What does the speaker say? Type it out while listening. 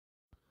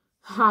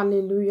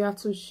Hallelujah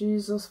to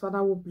Jesus.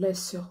 Father, we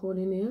bless your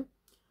holy name.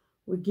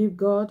 We give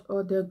God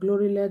all the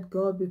glory. Let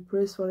God be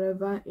praised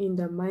forever in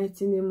the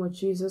mighty name of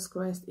Jesus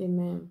Christ.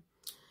 Amen.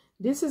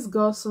 This is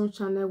God's Son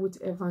channel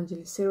with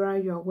Evangelist Sarah.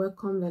 You are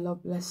welcome. The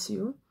Lord bless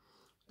you.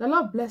 The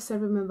Lord bless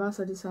every member of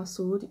this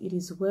household. It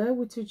is well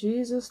with you.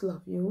 Jesus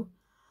love you.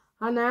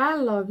 And I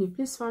love you.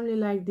 Please family,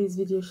 like this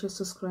video, share,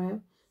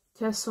 subscribe.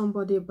 Tell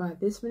somebody about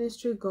this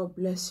ministry. God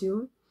bless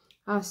you.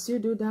 As you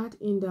do that,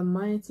 in the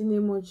mighty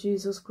name of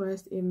Jesus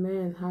Christ,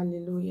 amen.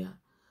 Hallelujah.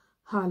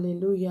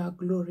 Hallelujah.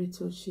 Glory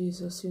to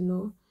Jesus.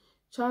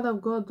 Child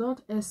of God,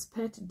 don't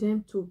expect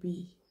them to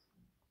be.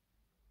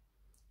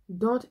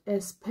 Don't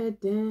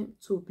expect them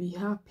to be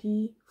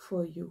happy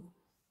for you.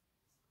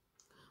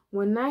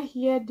 When I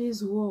hear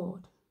this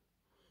word,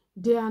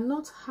 they are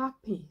not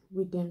happy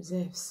with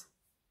themselves.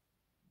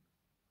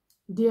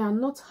 They are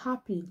not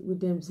happy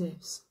with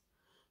themselves.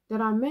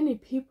 There are many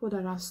people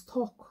that are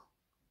stuck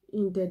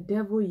in the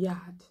devil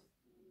yard.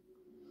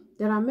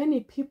 There are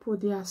many people,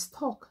 they are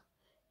stuck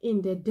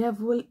in the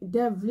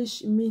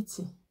devilish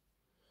meeting.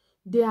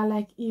 They are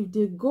like, if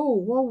they go,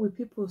 what will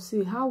people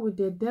say? How will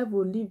the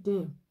devil leave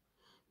them?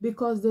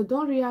 Because they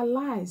don't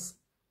realize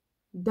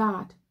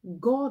that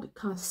God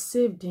can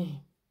save them.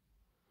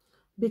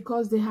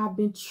 Because they have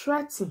been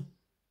threatened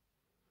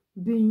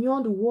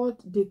beyond what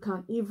they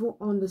can even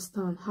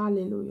understand.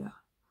 Hallelujah.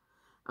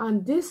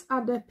 And these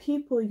are the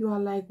people you are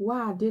like, why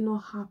are they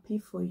not happy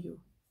for you?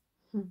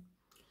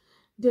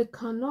 They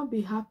cannot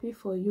be happy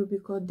for you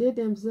because they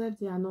themselves,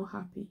 they are not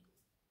happy.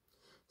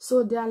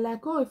 So they are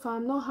like, oh, if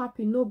I'm not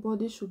happy,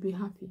 nobody should be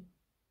happy.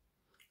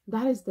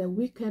 That is the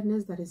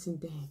wickedness that is in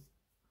them.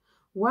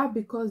 Why?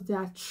 Because they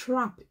are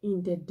trapped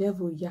in the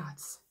devil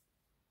yards.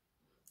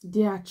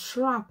 They are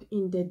trapped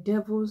in the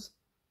devil's,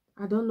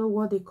 I don't know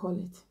what they call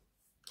it.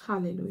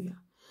 Hallelujah.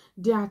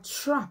 They are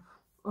trapped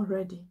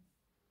already.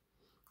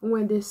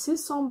 When they see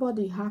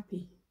somebody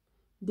happy,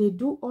 they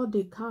do all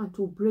they can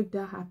to break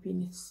that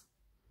happiness.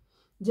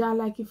 They are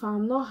like, if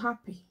I'm not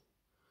happy,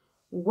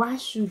 why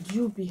should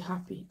you be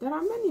happy? There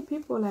are many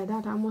people like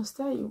that, I must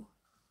tell you.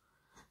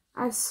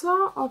 I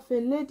saw of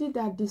a lady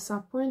that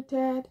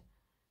disappointed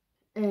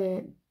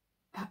her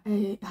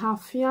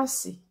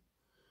fiancé,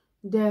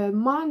 the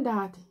man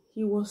that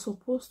he was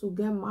supposed to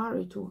get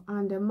married to,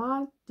 and the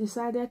man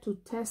decided to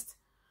test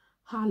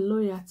her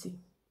loyalty,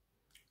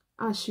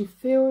 and she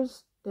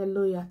fails the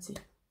loyalty.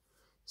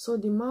 So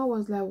the man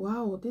was like,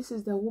 wow, this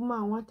is the woman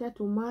I wanted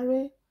to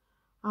marry.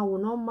 I will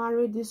not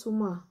marry this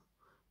woman.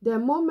 The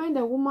moment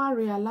the woman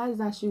realized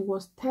that she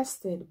was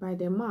tested by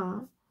the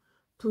man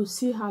to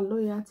see her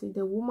loyalty,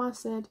 the woman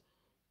said,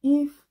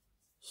 if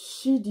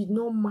she did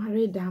not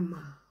marry that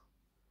man,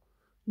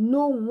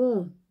 no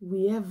one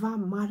will ever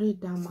marry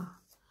that man.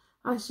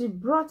 And she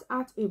brought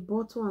out a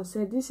bottle and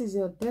said, this is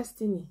your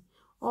destiny.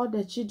 All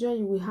the children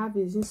you will have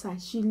is inside.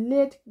 She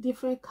laid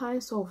different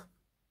kinds of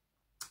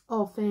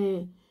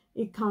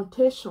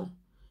incantation.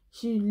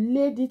 She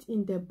laid it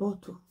in the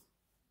bottle.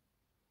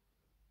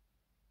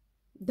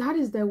 That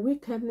is the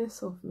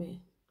wickedness of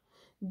men.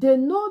 They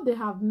know they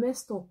have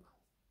messed up.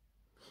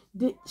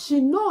 She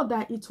know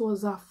that it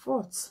was her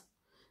fault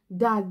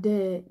that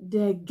the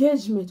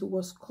engagement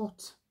was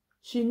cut.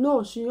 She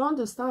knows, she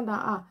understands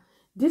that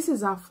this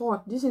is her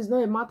fault. This is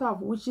not a matter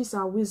of witches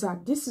and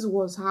wizards. This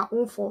was her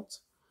own fault.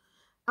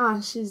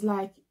 And she's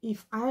like,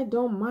 if I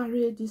don't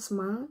marry this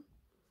man,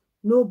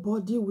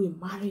 nobody will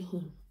marry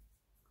him.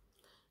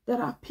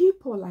 There are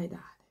people like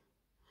that.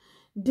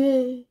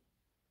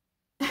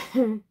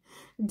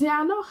 They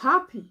are not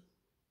happy.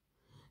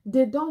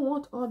 They don't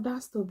want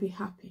others to be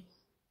happy.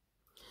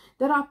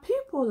 There are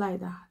people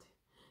like that.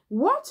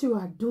 What you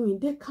are doing,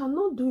 they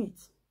cannot do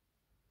it.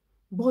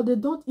 But they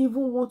don't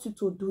even want you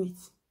to do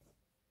it.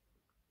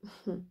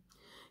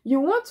 You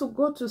want to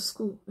go to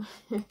school.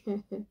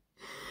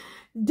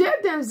 They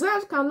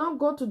themselves cannot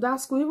go to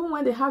that school even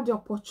when they have the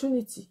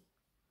opportunity.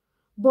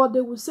 But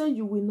they will say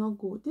you will not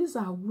go. These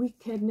are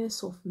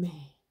wickedness of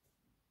men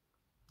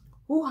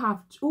who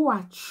are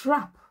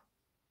trapped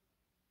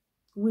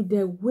with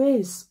the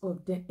ways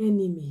of the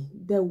enemy,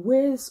 the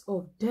ways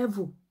of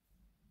devil.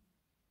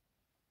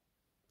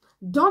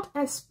 Don't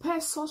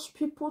expect such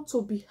people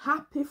to be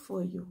happy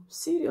for you.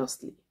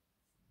 Seriously.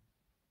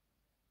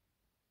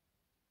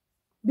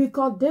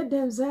 Because they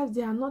themselves,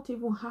 they are not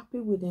even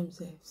happy with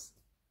themselves.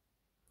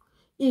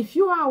 If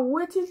you are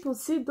waiting to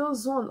see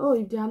those ones, oh,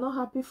 if they are not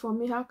happy for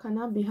me, how can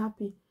I be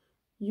happy?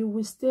 You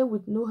will stay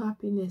with no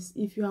happiness.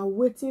 If you are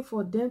waiting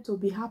for them to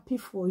be happy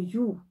for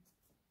you,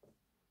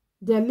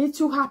 the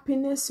little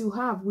happiness you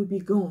have will be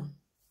gone.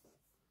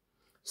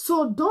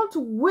 So don't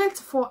wait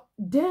for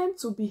them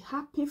to be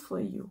happy for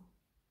you.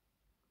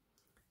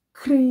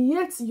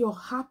 Create your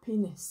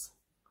happiness.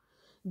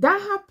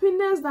 That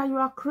happiness that you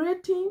are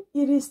creating,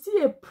 it is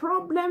still a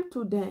problem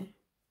to them.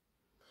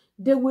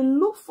 They will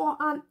look for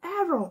an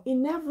error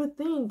in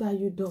everything that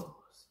you do.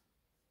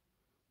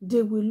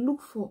 They will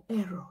look for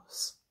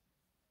errors.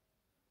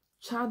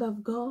 Child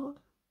of God,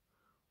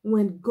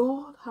 when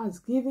God has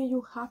given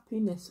you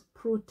happiness,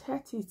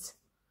 protect it.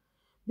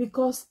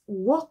 Because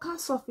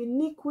workers of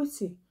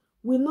iniquity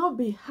will not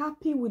be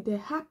happy with the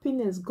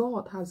happiness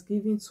God has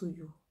given to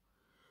you,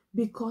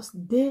 because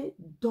they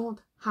don't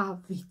have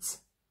it.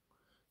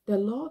 The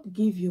Lord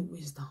give you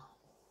wisdom.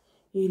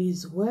 It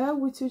is well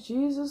with you.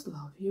 Jesus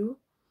love you,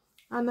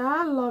 and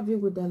I love you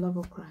with the love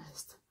of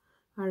Christ.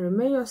 I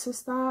remain your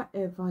sister,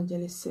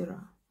 Evangelist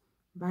Sarah.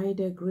 By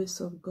the grace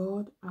of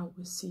God, I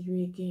will see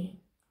you again.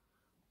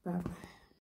 Bye-bye.